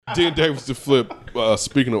Dean Davis to flip.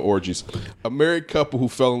 Speaking of orgies, a married couple who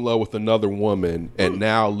fell in love with another woman and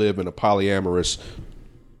now live in a polyamorous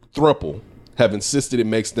throuple have insisted it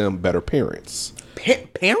makes them better parents.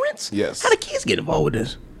 Parents? Yes. How do kids get involved with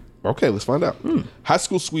this? Okay, let's find out. High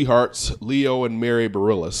school sweethearts Leo and Mary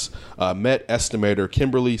Barillas met estimator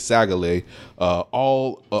Kimberly Sagale,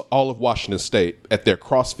 all of Washington State, at their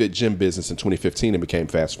CrossFit gym business in 2015 and became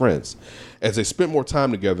fast friends. As they spent more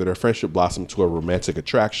time together, their friendship blossomed to a romantic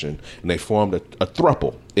attraction, and they formed a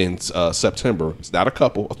throuple in September. It's not a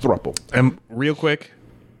couple, a throuple. And real quick,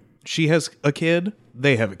 she has a kid.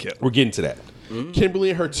 They have a kid. We're getting to that.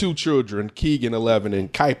 Kimberly and her two children, Keegan, 11,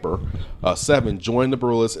 and Kuiper, 7, joined the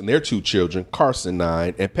Barillas and their two children, Carson,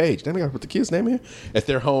 9, and Paige. Damn, I gotta put the kid's name here. At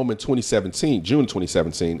their home in June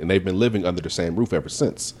 2017, and they've been living under the same roof ever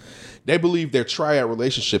since. They believe their triad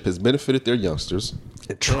relationship has benefited their youngsters.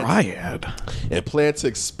 Triad. And plan to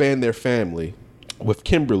expand their family, with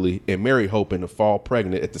Kimberly and Mary hoping to fall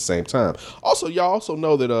pregnant at the same time. Also, y'all also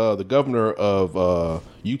know that the governor of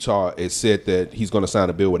Utah has said that he's going to sign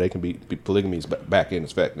a bill where they can be polygamy back in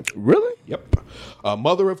effect. Really? Yep.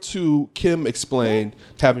 Mother of 2, Kim explained,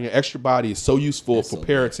 having an extra body is so useful for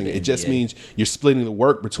parenting. It just means you're splitting the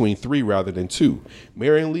work between 3 rather than 2.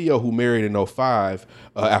 Mary and Leo, who married in 2005,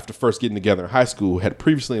 after first getting together in high school, had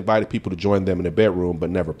previously invited people to join them in a bedroom,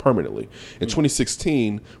 but never permanently. In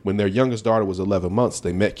 2016, when their youngest daughter was 11 months,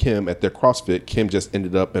 they met Kim at their CrossFit. Kim just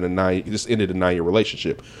ended a 9-year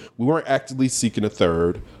relationship. We weren't actively seeking a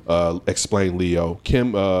third, explained Leo.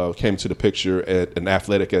 Kim came to the picture as an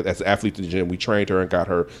athlete at the gym. We trained her and got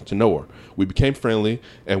her to know her. We became friendly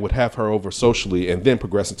and would have her over socially and then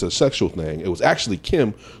progress into a sexual thing. It was actually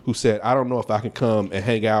Kim who said, I don't know if I can come and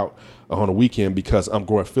hang out on a weekend because I'm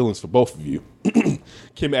growing feelings for both of you.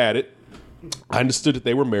 Kim added, I understood that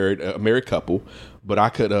they were married, a married couple, but I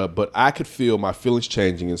could feel my feelings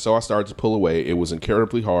changing, and so I started to pull away. It was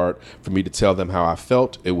incredibly hard for me to tell them how I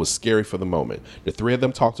felt. It was scary for the moment. The 3 of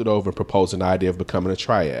them talked it over and proposed an idea of becoming a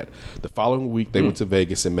triad. The following week, they went to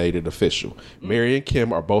Vegas and made it official. Mary and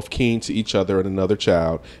Kim are both keen to each other and another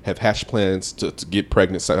child, have hatched plans to get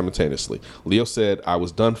pregnant simultaneously. Leo said, I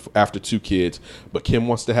was done after 2 kids, but Kim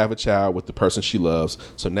wants to have a child with the person she loves,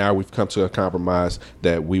 so now we've come to a compromise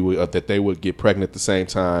that they would get pregnant at the same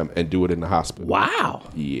time and do it in the hospital. Wow.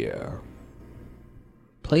 Yeah.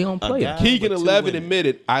 Play on play. Keegan, 11,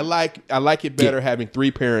 admitted, I like it better having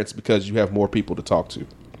 3 parents because you have more people to talk to.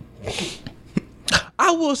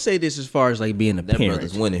 I will say this as far as like being a That parent.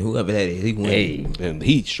 brother's winning. Whoever that is, he winning. Hey, And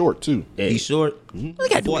he's short, too. He's short. what they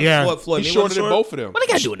got to do? with it? Yeah. Floyd He's Mayweather shorter than short? both of them. What they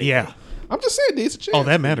got to do? with it? Yeah. I'm just saying, it's a chance. Oh,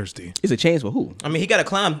 that matters, D. It's a chance for who? I mean, he got to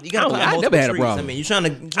climb. You got to climb I multiple never had a trees. problem. I mean, you trying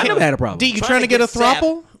to. I never had a problem. D, you trying to get a sap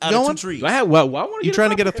throuple out going? of 2 trees. I want You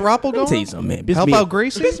trying to get a throuple Let me going? tell you something, man. Help out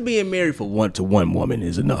Gracie? Just being married for one woman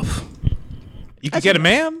is enough. You could get a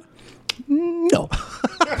man? No.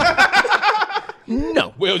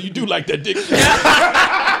 No. Well, you do like that dick.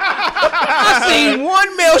 I seen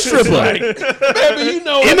one male stripper. Baby, you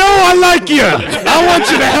know You know I like you. I want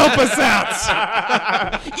you to help us out.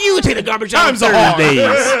 You take the garbage out on Times are hard. Thursdays.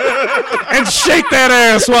 And shake that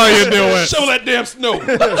ass while you do it. show that damn snow.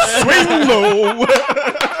 Swing low.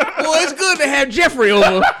 Well, it's good to have Jeffrey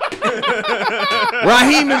over.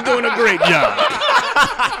 Raheem is doing a great job.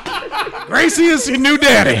 Gracie is your new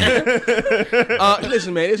daddy.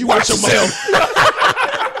 Listen, man. You watch yourself.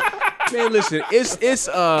 Man, listen.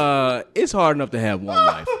 It's hard enough to have one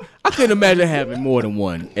wife. I couldn't imagine having more than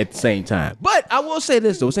one at the same time. But I will say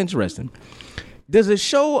this though. It's interesting. Does it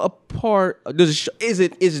show a part? Is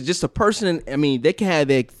it just a person? I mean, they can have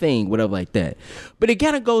their thing, whatever, like that. But it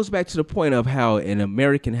kind of goes back to the point of how in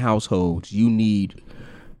American households you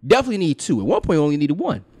definitely need 2. At one point, you only needed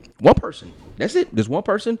one person. That's it. There's one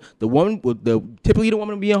person. The woman, typically the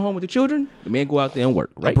woman will be at home with the children. The man go out there and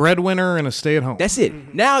work. Right. A breadwinner and a stay-at-home. That's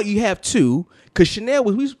it. Now you have 2. Because Chanel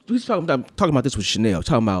we was talking about this with Chanel.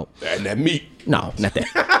 Talking about And that meat. no, not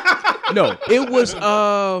that. No, it was.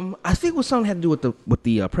 I think it was something had to do with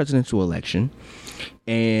the presidential election,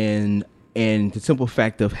 and the simple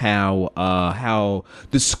fact of how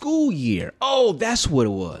the school year. Oh, that's what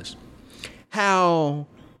it was. How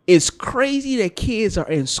it's crazy that kids are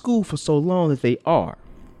in school for so long that they are.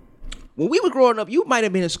 When we were growing up, you might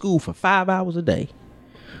have been in school for 5 hours a day,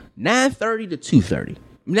 9:30 to 2:30.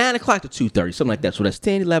 9 o'clock to 2:30, something like that. So that's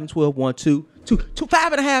 10, 11, 12, 1, 2,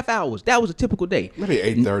 5.5 hours. That was a typical day. Maybe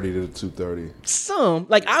 8:30 to 2:30. Some,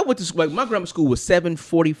 like I went to school, like my grammar school was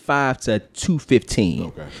 7:45 to 2:15.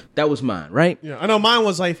 Okay. That was mine, right? Yeah, I know mine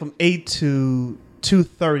was like from 8 to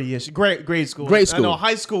 2:30ish. Grade school. Grade school. I know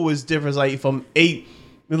high school was different, like from 8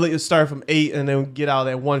 We start from 8 and then get out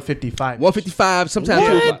at 1:55. 1:55, sometimes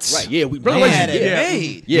 2 o'clock. Right? Yeah, we They had it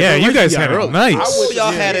made. Yeah, you guys had it early. nice.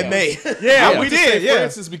 Y'all had it made. Yeah, I we went to did. St. Yeah.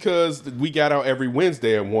 Francis because we got out every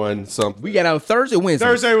Wednesday at 1 something. We got out Thursday, Wednesday.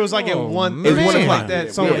 Thursday was like at 1. It was 1 man. o'clock.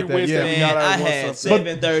 That something Every like that. Wednesday Yeah. we Man, got out I at 1 had something.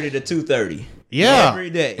 7:30 to 2:30. Yeah. Every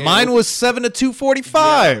day. Mine was 7 to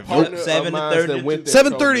 2:45. Partner of 7 to mine 30 that went there 7:30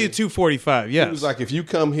 told to me- 2:45. He Yes. was like, if you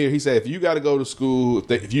come here, he said, if you got to go to school,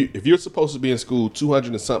 if you're supposed to be in school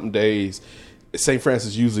 200 and something days, St.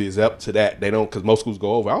 Francis usually is up to that. They don't, because most schools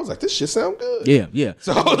go over. I was like, this shit sound good. Yeah, yeah.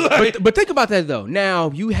 So like, But think about that though. Now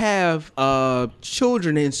you have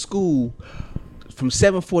children in school from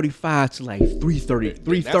 7:45 to like 3:30, that's if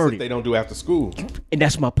 3:30. they don't do after school. And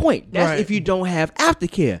that's my point. That's Right. if you don't have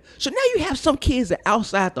aftercare. So now you have some kids that are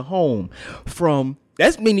outside the home from.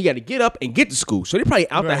 That's meaning you got to get up and get to school. So they're probably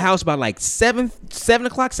out the house by like 7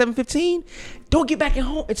 o'clock, 7:15. Don't get back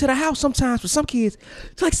into the house sometimes for some kids.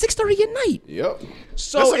 It's like 6:30 at night. Yep.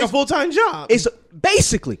 So That's like a it's- full-time job. It's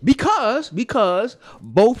basically because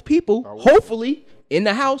both people hopefully in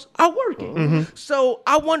the house are working. So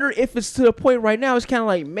I wonder if it's to the point right now. It's kind of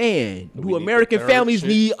like, man, do need American the third families shit?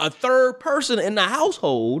 need a third person in the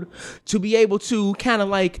household to be able to kind of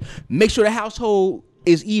like make sure the household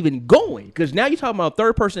is even going? Because now you're talking about a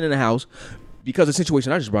third person in the house because of the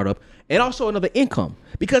situation I just brought up, and also another income.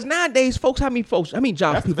 Because nowadays, folks, how many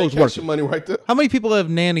jobs That's people vacation working? money right there. How many people have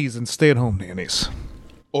nannies and stay-at-home nannies?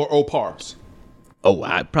 Or OPARs. Oh,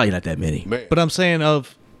 probably not that many. Man. But I'm saying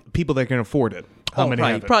of people that can afford it. How many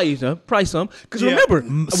have it? Probably some. Because Yeah. remember,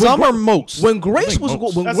 Some or most? When I Grace think was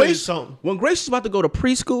most. when That's Grace some. when Grace was about to go to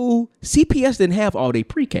preschool, CPS didn't have all day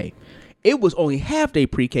pre-K. It was only half day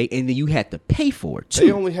pre-K, and then you had to pay for it They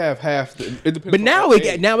too. only have half. It depends. But on now what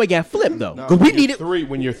it age. got flipped though, No, because we when you're needed. 3.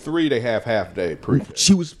 When you're 3, they have half day pre.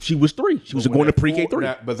 She was 3. She was going to pre-K 3.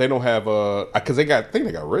 But they don't have because I think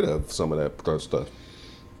they got rid of some of that stuff.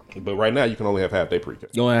 But right now you can only have half day pre-K.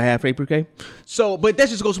 You only have half day pre-K. So, but that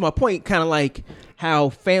just goes to my point, kind of like how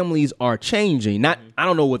families are changing. Not, I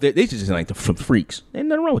don't know what they just like the freaks. Ain't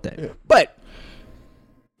nothing wrong with that. But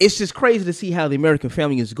it's just crazy to see how the American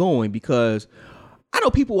family is going, because I know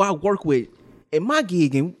people I work with in my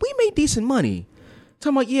gig, and we make decent money.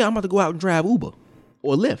 Talking about, yeah, I'm about to go out and drive Uber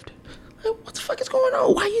or Lyft. Like, what the fuck is going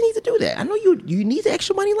on? Why you need to do that? I know you need the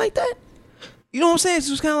extra money like that. You know what I'm saying? It's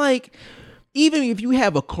just kind of like, even if you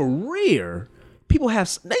have a career, people have,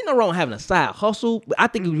 they no wrong having a side hustle. But I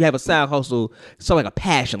think if you have a side hustle, it's sort of like a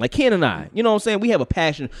passion. Like Ken and I, you know what I'm saying? We have a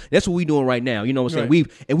passion. That's what we're doing right now. You know what I'm saying?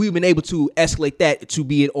 We've been able to escalate that to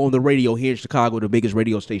be on the radio here in Chicago, the biggest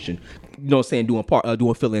radio station. You know what I'm saying?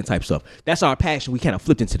 Doing fill-in type stuff. That's our passion. We kind of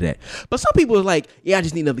flipped into that. But some people are like, yeah, I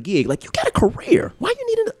just need another gig. Like, you got a career. Why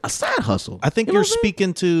you need a side hustle? I think You know you're what I'm saying?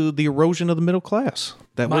 speaking to the erosion of the middle class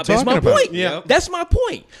that we're That's talking my about. point. Yeah. That's my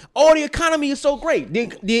point. Oh, the economy is so great.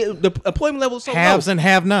 The employment level is so Haves low. and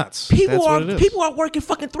have-nots. People That's what it is. people are working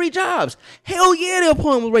fucking 3 jobs. Hell yeah, the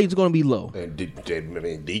employment rate is going to be low. And D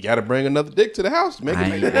got to bring another dick to the house to make it.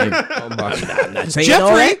 I'm not saying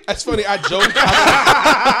all that. That's funny. I joked.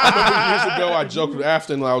 I remember years ago, I joked with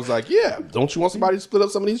Afton, and I was like, "Yeah, don't you want somebody to split up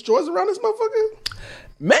some of these chores around this motherfucker?"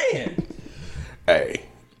 Man. Hey,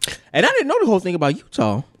 And I didn't know the whole thing about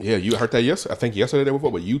Utah. yeah, you heard that yesterday. I think yesterday, day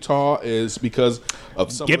before. But Utah is because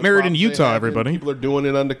of some Get of the married in problems they Utah, have, everybody. People are doing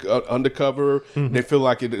it undercover. They feel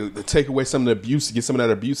like it to take away some of the abuse, get some of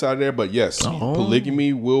that abuse out of there. But yes,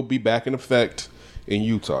 polygamy will be back in effect in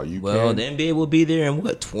Utah. Well, can, the NBA will be there in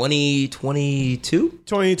what, 2022?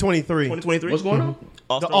 2023. 2023? What's going on?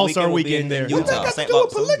 The All-Star will be weekend there. what that Utah. got to St. do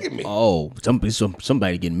with Louis. polygamy? Oh,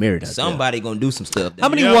 somebody getting married out there. Somebody gonna do some stuff. How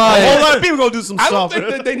many A whole wives? lot of people gonna do some I don't stuff.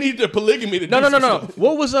 think that they need the polygamy to No. do some stuff.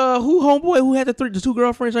 What was who homeboy who had the 2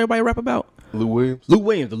 girlfriends everybody rap about? Lou Williams. Lou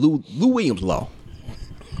Williams, the Lou Williams law.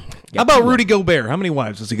 How about Rudy Gobert? How many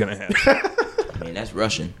wives is he going to have? Man, that's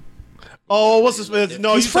Russian. Oh, what's this?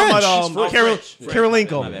 No, He's you talking French. about French. My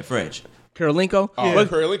Karolinko. bad, French. Karolinko? Oh, But-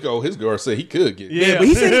 Karolinko, his girl said he could get. Yeah. But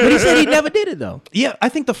he said he never did it though. Yeah, I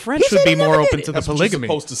think the French He should said be he more never open did to it. the That's what polygamy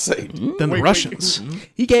you're supposed to say. than the Wait, Russians.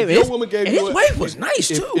 He gave Your his, woman gave and you his a- wife was nice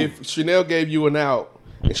if, too. If Chanel gave you an out,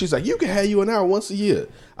 and she's like, you can have you an out once a year.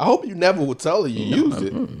 I hope you never will tell her you used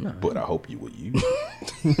it, but I hope you will use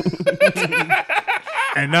it.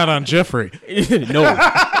 And not on Jeffrey. No,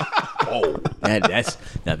 Whoa, that's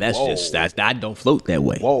Whoa. just I don't float that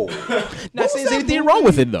way. whoa. Not What saying was there's that anything movie? wrong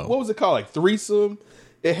with it though. What was it called? Like threesome?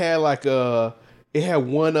 It had like it had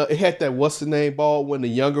one. It had that what's the name Baldwin, the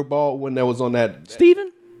younger Baldwin that was on that.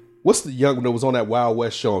 Steven? What's the young one that was on that Wild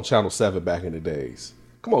West show on Channel 7 back in the days?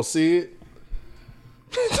 Come on, see it.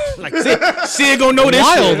 Like, Sid gonna know this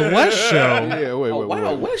Wild shit. West show. Yeah, wait.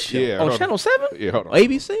 Wild West show. Yeah, on hold on. Channel 7? Yeah, hold on.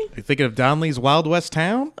 ABC? You thinking of Don Lee's Wild West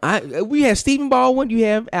Town? We have Stephen Baldwin. You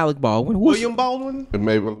have Alec Baldwin. William Baldwin?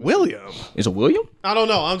 Maybe William. Is it William? I don't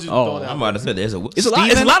know. I'm just Oh, throwing it I'm out. about to say there's a. It's a lot.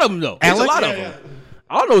 It's a lot of them though. It's a Alec? lot of them.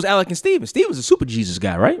 All I know is Alec and Steven. Steven's a super Jesus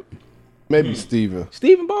guy, right? maybe Stephen.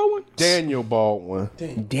 Stephen Baldwin? Daniel Baldwin.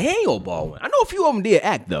 Daniel Baldwin. I know a few of them did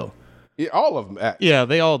act though. Yeah, all of them act. Yeah,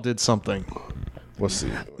 they all did something. Let's see.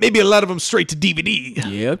 Maybe a lot of them straight to DVD.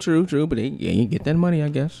 Yeah, true. But you get that money, I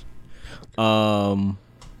guess.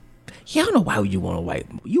 Yeah, I don't know why you want a wife.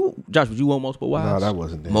 Josh, would you want multiple wives? No, that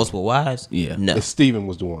wasn't Daniel. Multiple wives? Yeah. No, It's Stephen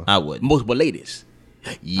was the one. I wouldn't. multiple ladies.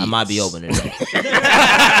 I might be open to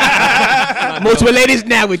that. Multiple ladies.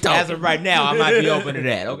 Now we As talking. of right now, I might be open to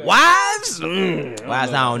that. Okay. Wives?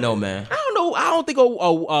 Wives, I don't know, man. I don't know. I don't think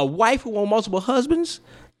a wife who want multiple husbands,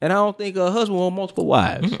 and I don't think a husband want multiple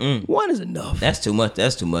wives. One is enough. That's too much.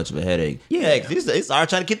 That's too much of a headache. Yeah. Heck, it's already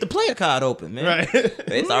trying to get the player card open, man. Right.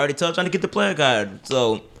 It's already tough trying to get the player card.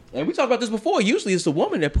 So And we talked about this before. Usually, it's the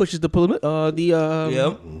woman that pushes not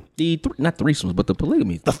threesomes, but the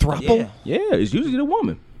polygamy. The throuple? yeah. Yeah, it's usually the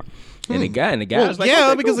woman. And the guy, Well, is like, yeah,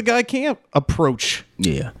 okay, because cool. the guy can't approach.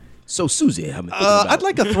 Yeah. So Susie, I've been thinking about I'd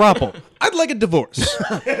like a throuple. I'd like a divorce.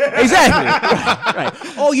 exactly. right.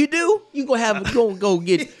 Oh, you do? You go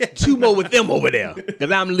get two more with them over there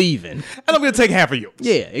because I'm leaving. And I'm going to take half of you.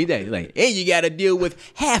 Yeah, exactly. Like, and you got to deal with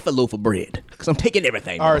half a loaf of bread because I'm taking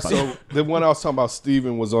everything. All right, motherfucker. so the one I was talking about,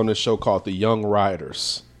 Stephen, was on this show called The Young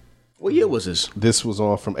Riders. What year was this? This was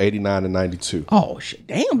on from 89 to 92. Oh shit!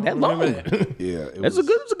 Damn, that long. Yeah, it That's was,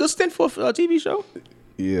 a good stint for a TV show.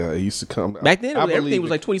 Yeah, it used to come. Back then, I everything believe was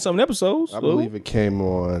it- like 20-something episodes. I believe it came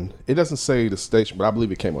on. It doesn't say the station, but I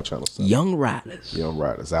believe it came on Channel 7. Young Riders. Young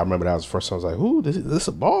Riders. I remember that was the first time I was like, "Ooh, this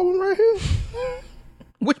a Baldwin right here."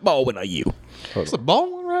 Which Baldwin are you? It's a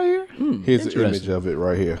Baldwin right here. Here's the Interesting. image of it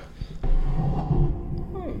right here.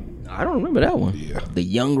 I don't remember that one. Yeah. The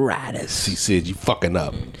Young Riders. He said, "You fucking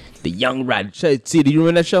up." The Young Riders. See, do you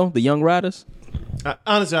remember that show? The Young Riders?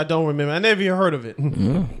 Honestly, I don't remember. I never even heard of it.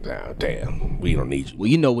 Oh, damn, we don't need you. Well,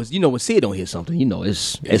 you know when Sid don't hear something, you know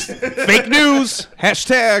it's Fake news.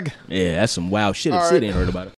 Hashtag. yeah, that's some wild shit. If All Sid right. ain't heard about it.